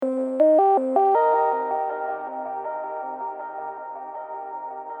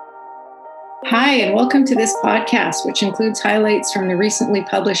Hi, and welcome to this podcast, which includes highlights from the recently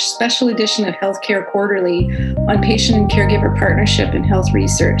published special edition of Healthcare Quarterly on patient and caregiver partnership in health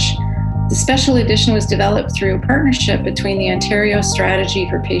research. The special edition was developed through a partnership between the Ontario Strategy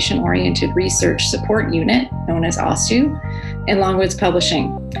for Patient-Oriented Research Support Unit, known as OSU, and Longwoods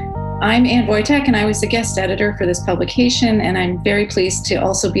Publishing. I'm Anne Wojtek, and I was the guest editor for this publication, and I'm very pleased to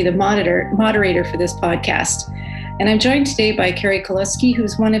also be the moderator for this podcast. And I'm joined today by Carrie Koluski,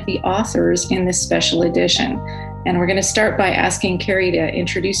 who's one of the authors in this special edition. And we're going to start by asking Carrie to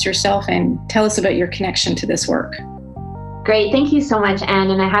introduce yourself and tell us about your connection to this work. Great. Thank you so much,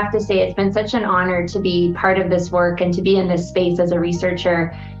 Anne. And I have to say, it's been such an honor to be part of this work and to be in this space as a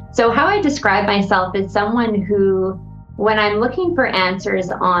researcher. So how I describe myself is someone who, when I'm looking for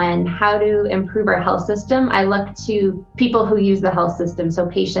answers on how to improve our health system, I look to people who use the health system, so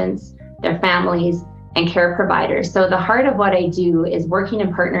patients, their families, and care providers. So the heart of what I do is working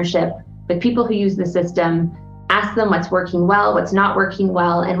in partnership with people who use the system, ask them what's working well, what's not working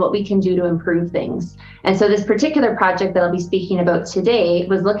well, and what we can do to improve things. And so this particular project that I'll be speaking about today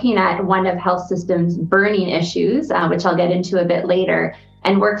was looking at one of health systems' burning issues, which I'll get into a bit later,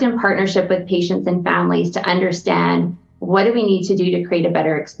 and worked in partnership with patients and families to understand what do we need to do to create a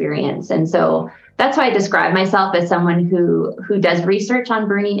better experience. And so that's why I describe myself as someone who does research on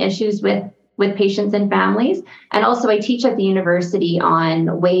burning issues with patients and families. And also I teach at the university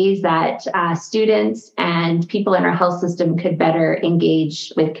on ways that students and people in our health system could better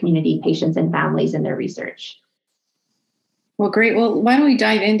engage with community patients and families in their research. Well, great. Well, why don't we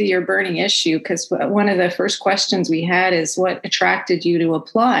dive into your burning issue? Because one of the first questions we had is what attracted you to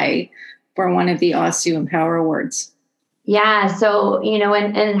apply for one of the OSU Empower Awards? Yeah, so, in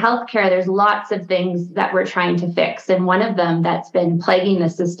healthcare, there's lots of things that we're trying to fix. And one of them that's been plaguing the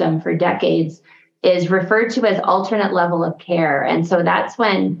system for decades is referred to as alternate level of care. And so that's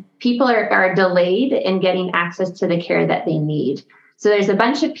when people are delayed in getting access to the care that they need. So there's a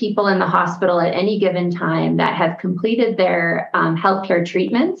bunch of people in the hospital at any given time that have completed their healthcare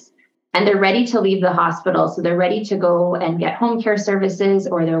treatments, and they're ready to leave the hospital. So they're ready to go and get home care services,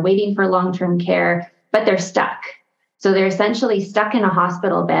 or they're waiting for long-term care, but they're stuck. So they're essentially stuck in a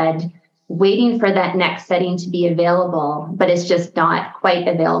hospital bed, waiting for that next setting to be available, but it's just not quite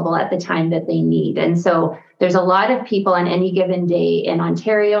available at the time that they need. And so there's a lot of people on any given day in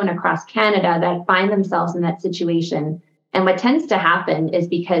Ontario and across Canada that find themselves in that situation. And what tends to happen is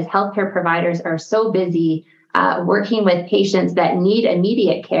because healthcare providers are so busy working with patients that need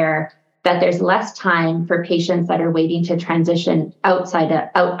immediate care, that there's less time for patients that are waiting to transition out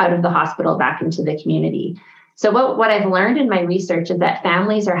of the hospital back into the community. So what I've learned in my research is that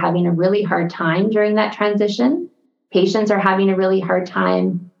families are having a really hard time during that transition. Patients are having a really hard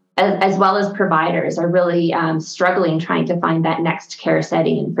time, as well as providers are really struggling trying to find that next care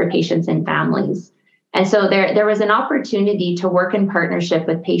setting for patients and families. And so there was an opportunity to work in partnership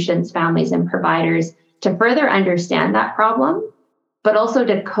with patients, families, and providers to further understand that problem, but also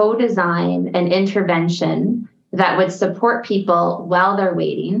to co-design an intervention that would support people while they're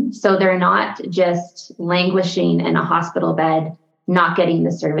waiting, so they're not just languishing in a hospital bed, not getting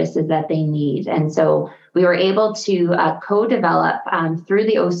the services that they need. And so we were able to co-develop through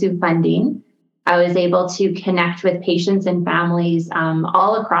the OSU funding. I was able to connect with patients and families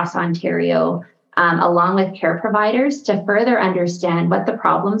all across Ontario, along with care providers, to further understand what the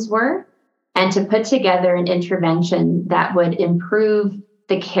problems were and to put together an intervention that would improve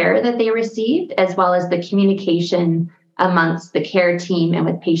the care that they received, as well as the communication amongst the care team and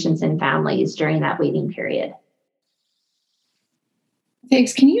with patients and families during that waiting period.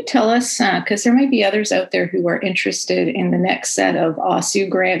 Thanks. Can you tell us, because there might be others out there who are interested in the next set of OSU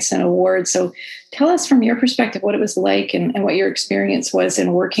grants and awards. So tell us from your perspective what it was like and what your experience was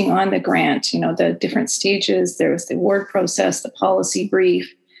in working on the grant, the different stages. There was the award process, the policy brief.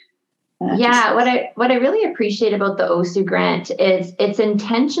 What I really appreciate about the OSU grant is its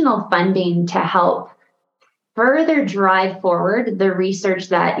intentional funding to help further drive forward the research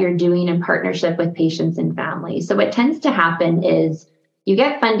that you're doing in partnership with patients and families. So what tends to happen is you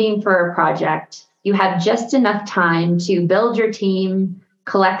get funding for a project, you have just enough time to build your team,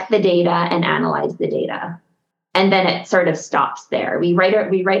 collect the data, and analyze the data. And then it sort of stops there. We write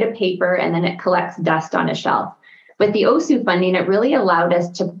a paper, and then it collects dust on a shelf. With the OSU funding, it really allowed us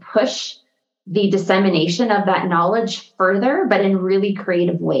to push the dissemination of that knowledge further, but in really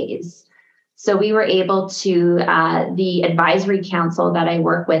creative ways. So we were able to, the advisory council that I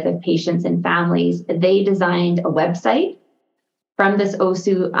work with of patients and families, they designed a website from this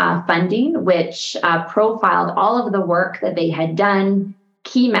OSU funding, which profiled all of the work that they had done,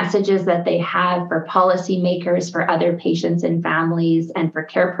 key messages that they have for policymakers, for other patients and families, and for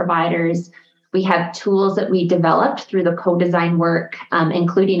care providers. We have tools that we developed through the co-design work,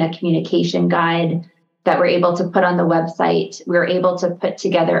 including a communication guide that we're able to put on the website. We're able to put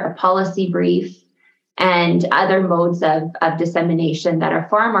together a policy brief and other modes of dissemination that are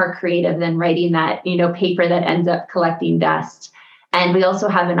far more creative than writing that, paper that ends up collecting dust. And we also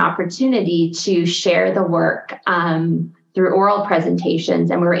have an opportunity to share the work through oral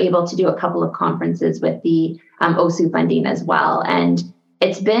presentations. And we were able to do a couple of conferences with the OSU funding as well. And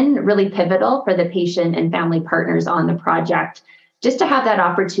it's been really pivotal for the patient and family partners on the project just to have that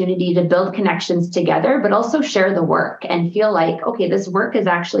opportunity to build connections together, but also share the work and feel like, okay, this work is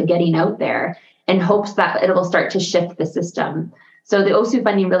actually getting out there, in hopes that it will start to shift the system. So the OSU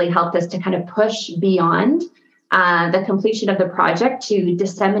funding really helped us to kind of push beyond the completion of the project to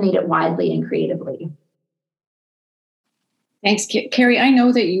disseminate it widely and creatively. Thanks, Carrie. I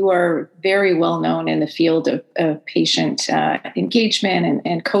know that you are very well known in the field of patient engagement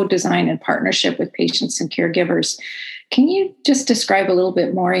and co-design and partnership with patients and caregivers. Can you just describe a little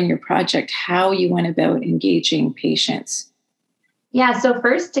bit more in your project how you went about engaging patients? Yeah, so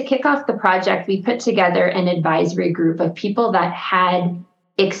first, to kick off the project, we put together an advisory group of people that had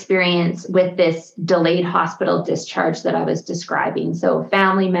experience with this delayed hospital discharge that I was describing. So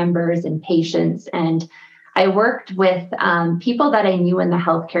family members and patients. And I worked with people that I knew in the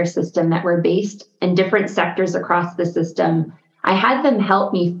healthcare system that were based in different sectors across the system. I had them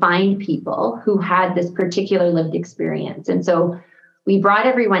help me find people who had this particular lived experience. And so we brought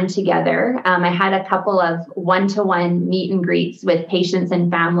everyone together. I had a couple of one-to-one meet and greets with patients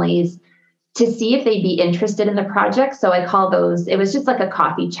and families to see if they'd be interested in the project. So I call those, it was just like a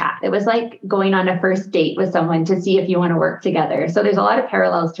coffee chat. It was like going on a first date with someone to see if you want to work together. So there's a lot of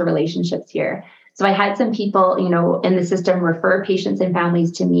parallels to relationships here. So I had some people, in the system refer patients and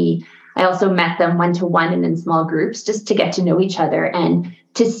families to me. I also met them one-to-one and in small groups just to get to know each other and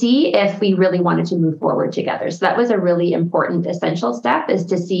to see if we really wanted to move forward together. So that was a really important, essential step, is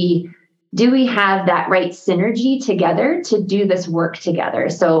to see, do we have that right synergy together to do this work together?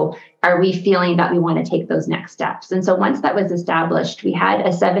 So are we feeling that we want to take those next steps? And so once that was established, we had a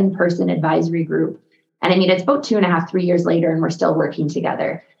 7-person advisory group. And it's about 2.5, 3 years later, and we're still working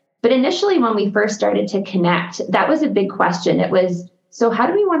together. But initially, when we first started to connect, that was a big question. It was, so how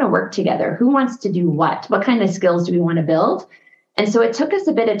do we want to work together? Who wants to do what? What kind of skills do we want to build? And so it took us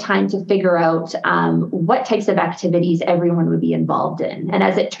a bit of time to figure out what types of activities everyone would be involved in. And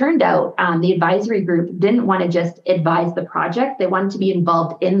as it turned out, the advisory group didn't want to just advise the project. They wanted to be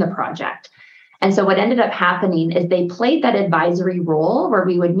involved in the project. And so what ended up happening is they played that advisory role where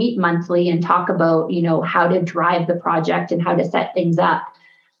we would meet monthly and talk about, how to drive the project and how to set things up.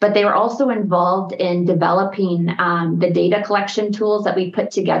 But they were also involved in developing the data collection tools that we put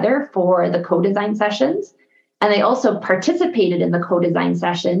together for the co-design sessions. And they also participated in the co-design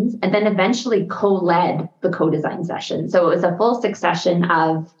sessions and then eventually co-led the co-design session. So it was a full succession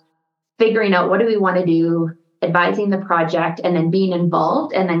of figuring out what do we want to do, advising the project, and then being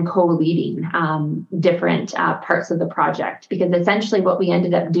involved and then co-leading different parts of the project. Because essentially what we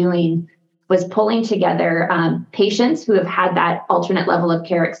ended up doing was pulling together patients who have had that alternate level of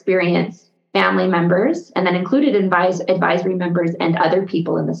care experience, family members, and then included advisory members and other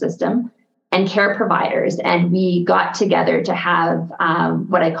people in the system, and care providers. And we got together to have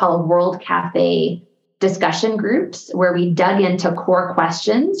what I call World Cafe discussion groups, where we dug into core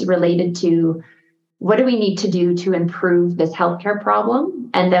questions related to what do we need to do to improve this healthcare problem?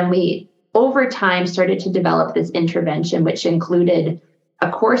 And then we, over time, started to develop this intervention, which included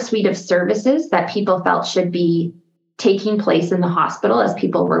a core suite of services that people felt should be taking place in the hospital as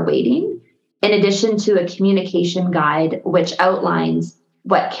people were waiting, in addition to a communication guide, which outlines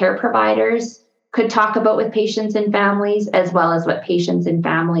what care providers could talk about with patients and families, as well as what patients and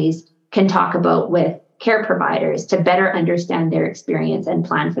families can talk about with care providers to better understand their experience and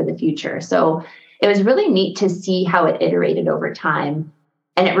plan for the future. So it was really neat to see how it iterated over time.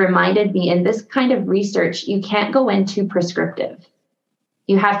 And it reminded me, in this kind of research, you can't go in too prescriptive.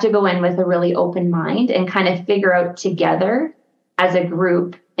 You have to go in with a really open mind and kind of figure out together as a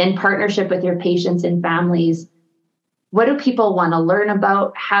group, in partnership with your patients and families, what do people want to learn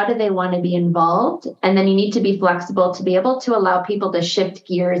about? How do they want to be involved? And then you need to be flexible to be able to allow people to shift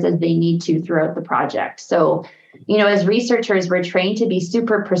gears as they need to throughout the project. So, as researchers, we're trained to be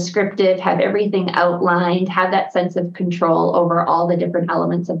super prescriptive, have everything outlined, have that sense of control over all the different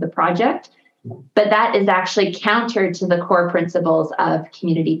elements of the project. But that is actually counter to the core principles of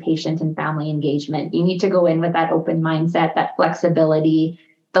community, patient, and family engagement. You need to go in with that open mindset, that flexibility,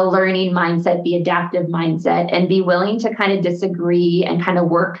 the learning mindset, the adaptive mindset, and be willing to kind of disagree and kind of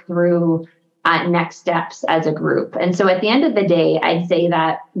work through next steps as a group. And so at the end of the day, I'd say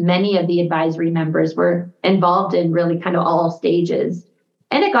that many of the advisory members were involved in really kind of all stages.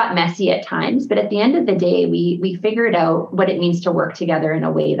 And it got messy at times, but at the end of the day, we figured out what it means to work together in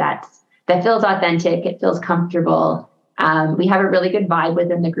a way that feels authentic, it feels comfortable. We have a really good vibe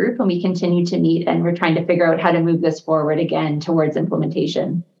within the group, and we continue to meet, and we're trying to figure out how to move this forward again towards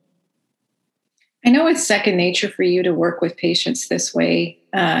implementation. I know it's second nature for you to work with patients this way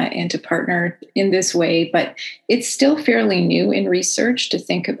and to partner in this way, but it's still fairly new in research to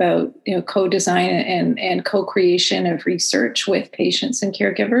think about co-design and co-creation of research with patients and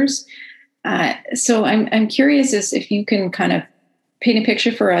caregivers. So I'm curious as if you can kind of paint a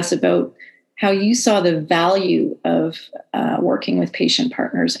picture for us about how you saw the value of working with patient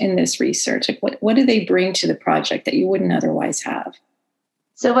partners in this research. Like what do they bring to the project that you wouldn't otherwise have?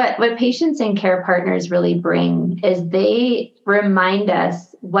 So what patients and care partners really bring is they remind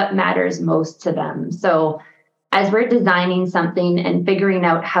us what matters most to them. So as we're designing something and figuring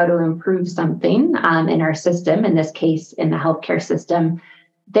out how to improve something in our system, in this case, in the healthcare system,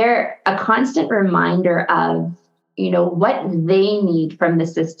 they're a constant reminder of, what they need from the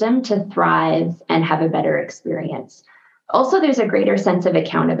system to thrive and have a better experience. Also, there's a greater sense of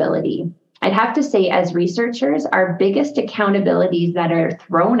accountability. I'd have to say, as researchers, our biggest accountabilities that are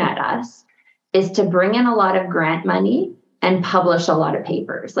thrown at us is to bring in a lot of grant money and publish a lot of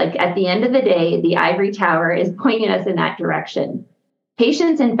papers. Like at the end of the day, the ivory tower is pointing us in that direction.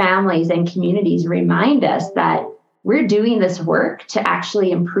 Patients and families and communities remind us that we're doing this work to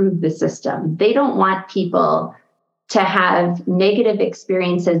actually improve the system. They don't want people to have negative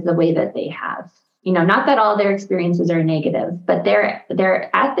experiences the way that they have. Not that all their experiences are negative, but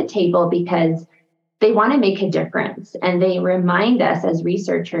they're at the table because they want to make a difference. And they remind us as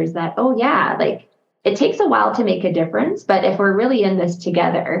researchers that, it takes a while to make a difference, but if we're really in this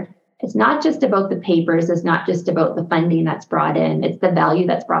together, it's not just about the papers, it's not just about the funding that's brought in, it's the value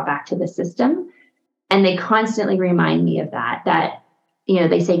that's brought back to the system. And they constantly remind me of that,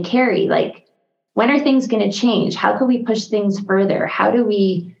 they say, Carrie, when are things going to change? How can we push things further? How do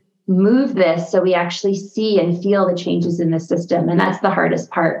we move this so we actually see and feel the changes in the system? And that's the hardest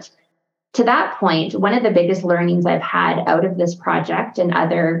part. To that point, one of the biggest learnings I've had out of this project and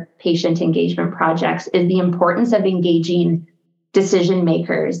other patient engagement projects is the importance of engaging decision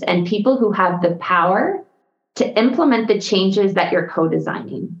makers and people who have the power to implement the changes that you're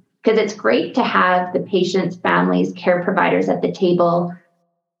co-designing. Because it's great to have the patients, families, care providers at the table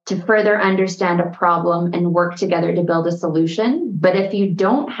to further understand a problem and work together to build a solution. But if you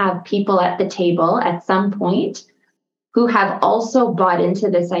don't have people at the table at some point who have also bought into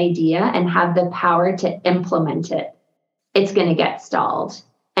this idea and have the power to implement it, it's going to get stalled.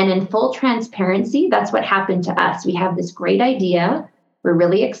 And in full transparency, that's what happened to us. We have this great idea. We're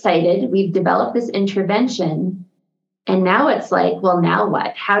really excited. We've developed this intervention. And now it's like, well, now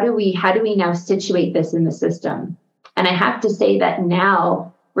what? How do we now situate this in the system? And I have to say that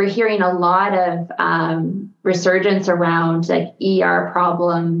now we're hearing a lot of resurgence around ER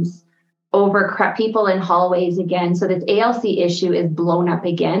problems, over people in hallways again. So this ALC issue is blown up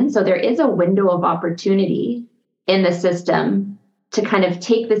again. So there is a window of opportunity in the system to kind of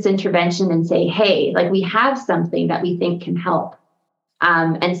take this intervention and say, hey, we have something that we think can help.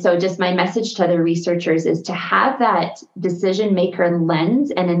 And so just my message to other researchers is to have that decision maker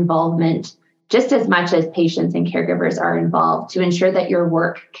lens and involvement just as much as patients and caregivers are involved to ensure that your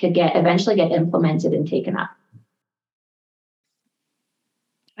work could eventually get implemented and taken up.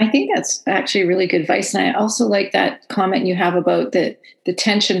 I think that's actually really good advice. And I also like that comment you have about the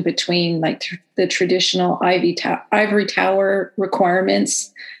tension between the traditional ivory tower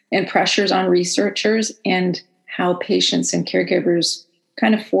requirements and pressures on researchers and how patients and caregivers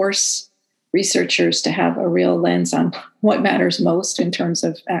kind of force researchers to have a real lens on what matters most in terms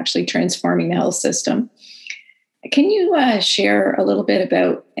of actually transforming the health system. Can you share a little bit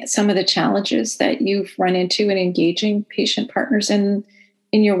about some of the challenges that you've run into in engaging patient partners in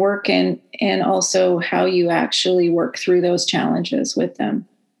your work and also how you actually work through those challenges with them?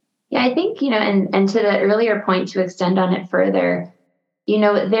 Yeah, I think, and to the earlier point, to extend on it further,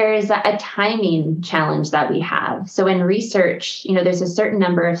 there's a timing challenge that we have. So in research, there's a certain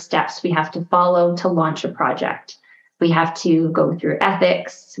number of steps we have to follow to launch a project. We have to go through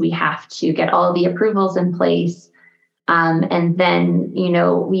ethics. We have to get all the approvals in place. And then,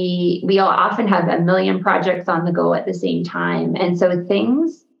 we all often have a million projects on the go at the same time. And so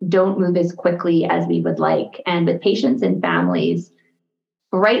things don't move as quickly as we would like. And with patients and families,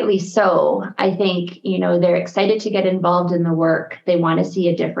 rightly so, I think, they're excited to get involved in the work. They want to see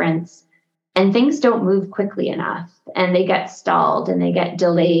a difference. And things don't move quickly enough. And they get stalled and they get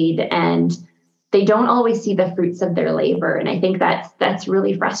delayed. And they don't always see the fruits of their labor. And I think that's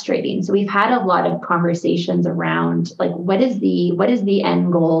really frustrating. So we've had a lot of conversations around like, what is the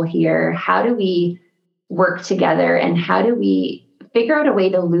end goal here? How do we work together, and how do we figure out a way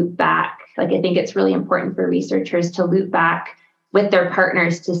to loop back? Like, I think it's really important for researchers to loop back with their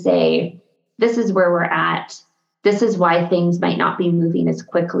partners to say, this is where we're at. This is why things might not be moving as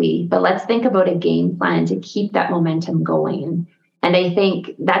quickly, but let's think about a game plan to keep that momentum going. And I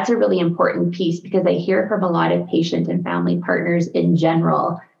think that's a really important piece, because I hear from a lot of patient and family partners in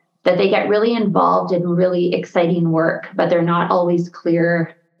general that they get really involved in really exciting work, but they're not always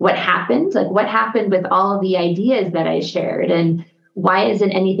clear what happened, like what happened with all the ideas that I shared, and why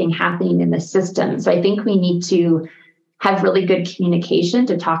isn't anything happening in the system? So I think we need to have really good communication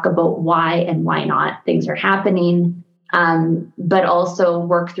to talk about why and why not things are happening, but also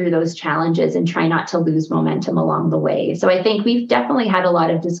work through those challenges and try not to lose momentum along the way. So I think we've definitely had a lot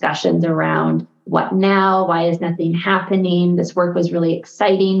of discussions around what now, why is nothing happening? This work was really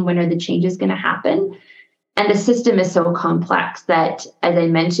exciting. When are the changes going to happen? And the system is so complex that, as I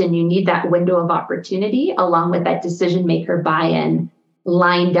mentioned, you need that window of opportunity along with that decision maker buy-in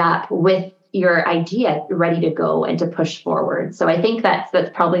lined up with your idea ready to go and to push forward. So I think that's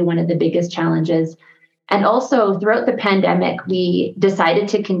probably one of the biggest challenges. And also throughout the pandemic, we decided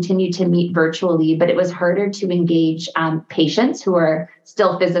to continue to meet virtually, but it was harder to engage patients who are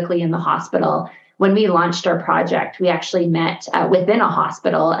still physically in the hospital. When we launched our project, we actually met within a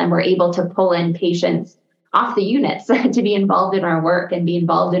hospital and were able to pull in patients off the units to be involved in our work and be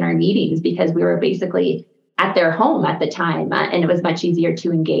involved in our meetings, because we were basically at their home at the time, and it was much easier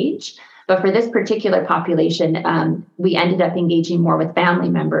to engage. But for this particular population, we ended up engaging more with family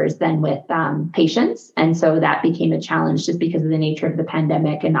members than with patients. And so that became a challenge just because of the nature of the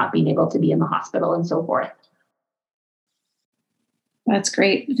pandemic and not being able to be in the hospital and so forth. That's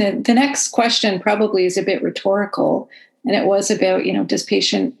great. The next question probably is a bit rhetorical, and it was about, does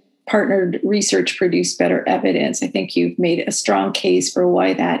patient-partnered research produce better evidence? I think you've made a strong case for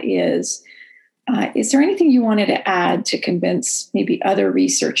why that is. Is there anything you wanted to add to convince maybe other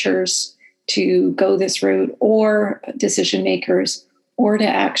researchers to go this route, or decision makers, or to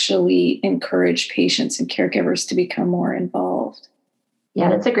actually encourage patients and caregivers to become more involved? Yeah,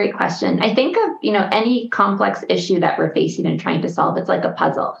 that's a great question. I think of, any complex issue that we're facing and trying to solve, it's like a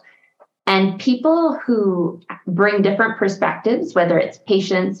puzzle. And people who bring different perspectives, whether it's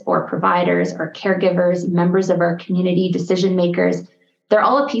patients or providers or caregivers, members of our community, decision makers, they're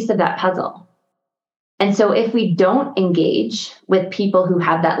all a piece of that puzzle. And so if we don't engage with people who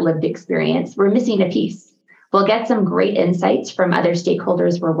have that lived experience, we're missing a piece. We'll get some great insights from other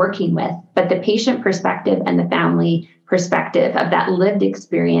stakeholders we're working with, but the patient perspective and the family perspective of that lived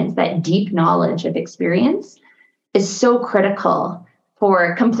experience, that deep knowledge of experience, is so critical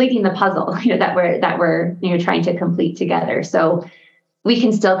for completing the puzzle, that we're trying to complete together. So we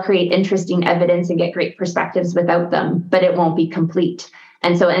can still create interesting evidence and get great perspectives without them, but it won't be complete.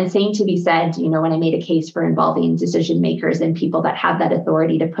 And same to be said, when I made a case for involving decision makers and people that have that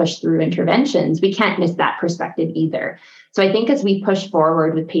authority to push through interventions, we can't miss that perspective either. So I think as we push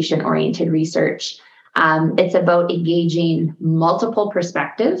forward with patient-oriented research, it's about engaging multiple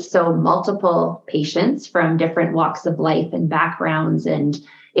perspectives, so multiple patients from different walks of life and backgrounds and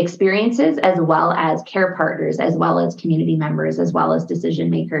experiences, as well as care partners, as well as community members, as well as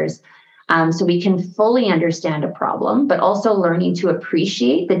decision makers. So we can fully understand a problem, but also learning to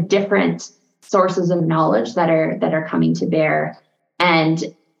appreciate the different sources of knowledge that are coming to bear, and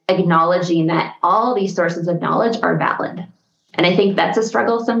acknowledging that all these sources of knowledge are valid. And I think that's a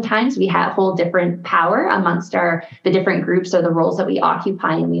struggle sometimes. We hold different power amongst the different groups or the roles that we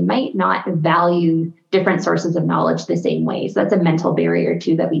occupy, and we might not value different sources of knowledge the same way. So that's a mental barrier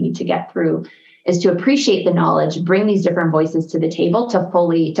too that we need to get through, is to appreciate the knowledge, bring these different voices to the table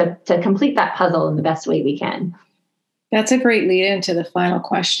to complete that puzzle in the best way we can. That's a great lead into the final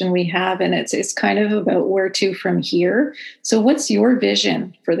question we have, and it's kind of about where to from here. So what's your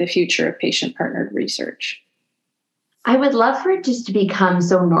vision for the future of patient-partnered research? I would love for it just to become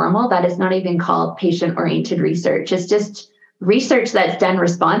so normal that it's not even called patient-oriented research. It's just research that's done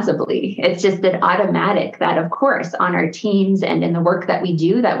responsibly. It's just an automatic that, of course, on our teams and in the work that we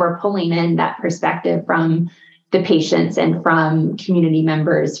do, that we're pulling in that perspective from the patients and from community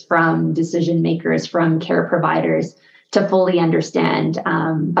members, from decision makers, from care providers, to fully understand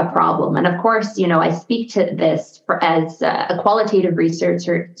a problem. And of course, I speak to this as a qualitative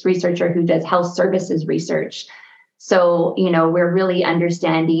researcher who does health services research. So, we're really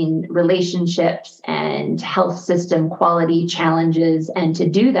understanding relationships and health system quality challenges. And to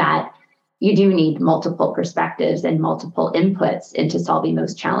do that, you do need multiple perspectives and multiple inputs into solving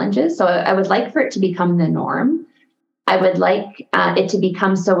those challenges. So I would like for it to become the norm. I would like it to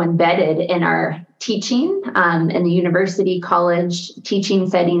become so embedded in our teaching, in the university, college teaching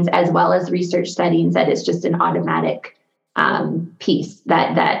settings, as well as research settings, that it's just an automatic piece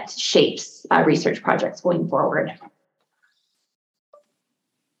that shapes research projects going forward.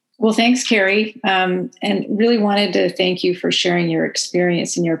 Well, thanks, Carrie. And really wanted to thank you for sharing your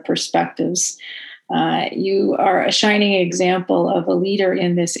experience and your perspectives. You are a shining example of a leader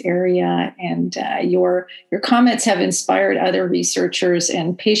in this area, and your comments have inspired other researchers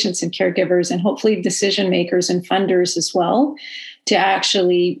and patients and caregivers, and hopefully decision makers and funders as well, to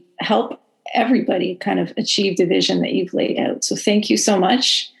actually help everybody kind of achieve the vision that you've laid out. So thank you so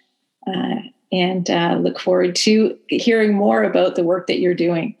much, and look forward to hearing more about the work that you're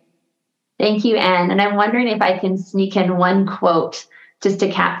doing. Thank you, Anne. And I'm wondering if I can sneak in one quote just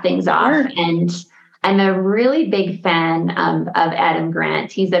to cap things off. Sure. And I'm a really big fan of Adam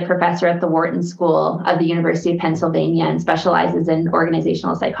Grant. He's a professor at the Wharton School of the University of Pennsylvania and specializes in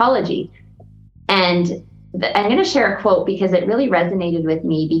organizational psychology. And I'm going to share a quote because it really resonated with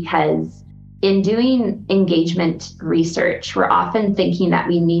me, because in doing engagement research, we're often thinking that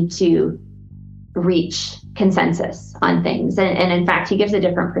we need to reach consensus on things. And in fact, he gives a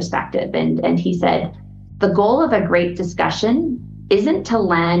different perspective. And he said, the goal of a great discussion isn't to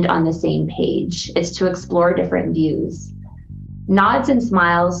land on the same page. It's to explore different views. Nods and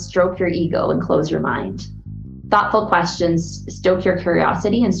smiles stroke your ego and close your mind. Thoughtful questions stoke your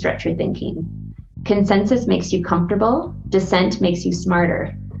curiosity and stretch your thinking. Consensus makes you comfortable. Dissent makes you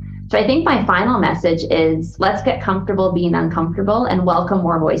smarter. So I think my final message is, let's get comfortable being uncomfortable and welcome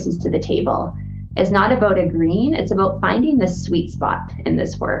more voices to the table. It's not about agreeing, it's about finding the sweet spot in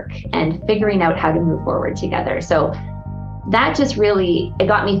this work and figuring out how to move forward together. So that just really, it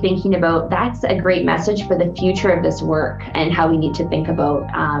got me thinking about, that's a great message for the future of this work and how we need to think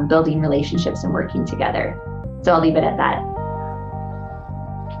about building relationships and working together. So I'll leave it at that.